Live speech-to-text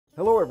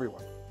Hello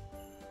everyone.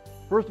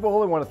 First of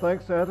all, I want to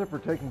thank Santa for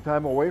taking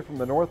time away from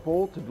the North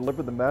Pole to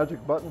deliver the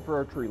magic button for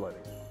our tree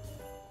lighting.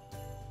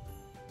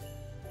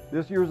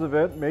 This year's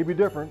event may be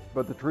different,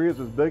 but the tree is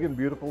as big and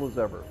beautiful as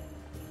ever.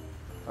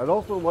 I'd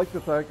also like to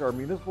thank our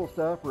municipal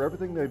staff for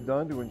everything they've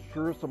done to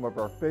ensure some of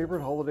our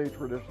favorite holiday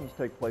traditions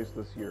take place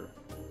this year.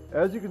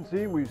 As you can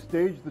see, we've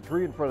staged the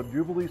tree in front of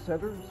Jubilee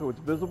Center so it's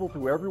visible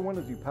to everyone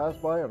as you pass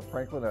by on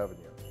Franklin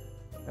Avenue.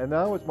 And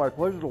now it's my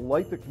pleasure to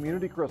light the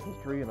community Christmas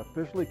tree and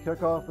officially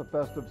kick off the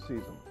festive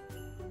season.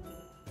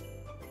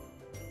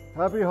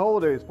 Happy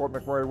holidays, Fort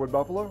McMurray Wood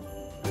Buffalo.